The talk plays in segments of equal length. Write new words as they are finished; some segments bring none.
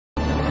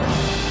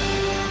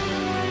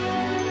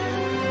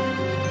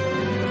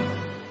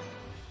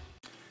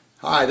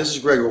Hi, this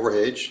is Greg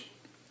Overhage.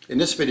 In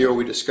this video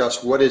we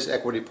discuss what is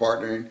equity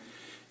partnering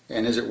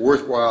and is it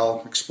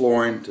worthwhile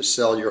exploring to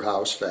sell your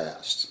house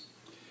fast.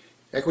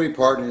 Equity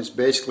partnering is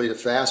basically the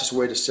fastest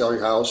way to sell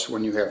your house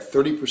when you have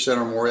 30%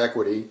 or more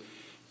equity,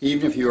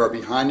 even if you are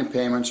behind in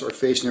payments or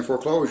facing a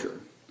foreclosure.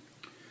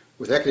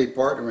 With equity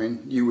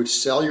partnering, you would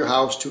sell your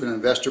house to an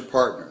investor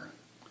partner.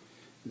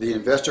 The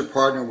investor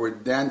partner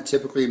would then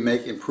typically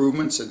make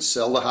improvements and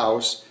sell the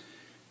house.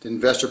 The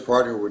investor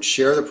partner would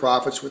share the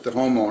profits with the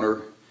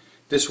homeowner.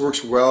 This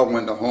works well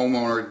when the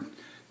homeowner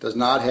does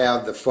not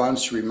have the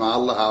funds to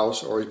remodel the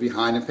house or is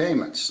behind in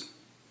payments.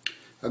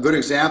 A good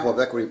example of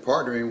equity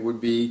partnering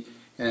would be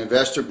an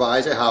investor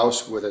buys a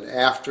house with an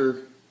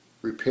after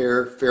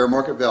repair fair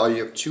market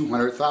value of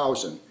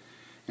 $200,000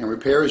 and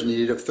repairs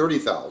needed of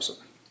 $30,000.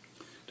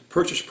 The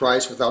purchase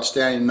price with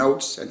outstanding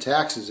notes and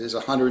taxes is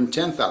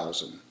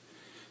 $110,000.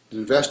 The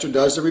investor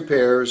does the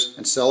repairs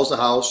and sells the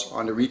house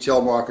on the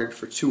retail market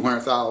for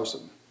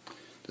 $200,000.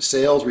 The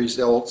sales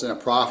results in a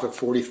profit of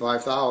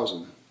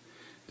 $45,000.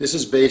 This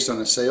is based on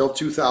the sale of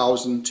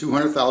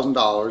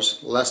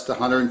 $200,000 less the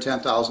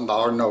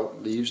 $110,000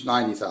 note leaves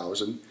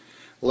 $90,000,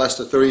 less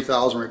the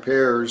 $30,000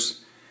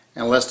 repairs,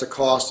 and less the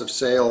cost of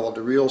sale of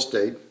the real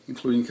estate,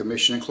 including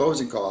commission and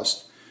closing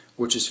costs,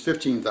 which is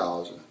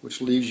 $15,000,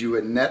 which leaves you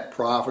a net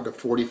profit of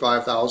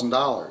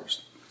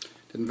 $45,000.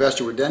 The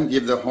investor would then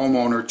give the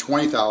homeowner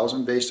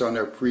 $20,000 based on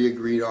their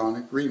pre-agreed on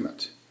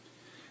agreement.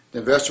 The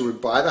investor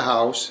would buy the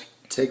house,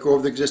 take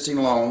over the existing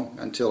loan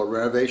until the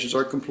renovations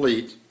are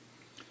complete,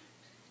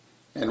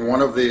 and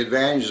one of the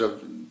advantages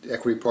of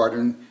equity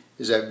partnering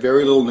is that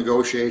very little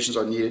negotiations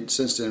are needed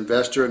since the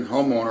investor and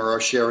homeowner are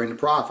sharing the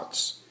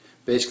profits.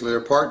 Basically, they're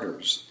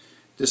partners.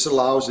 This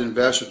allows the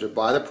investor to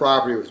buy the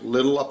property with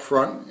little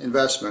upfront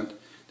investment.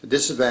 The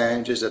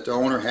disadvantage is that the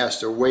owner has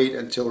to wait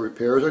until the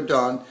repairs are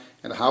done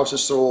and the house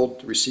is sold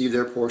to receive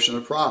their portion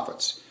of the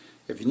profits.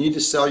 If you need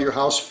to sell your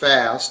house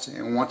fast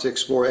and want to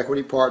explore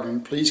equity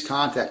partnering, please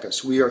contact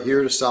us. We are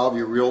here to solve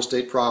your real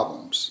estate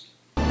problems.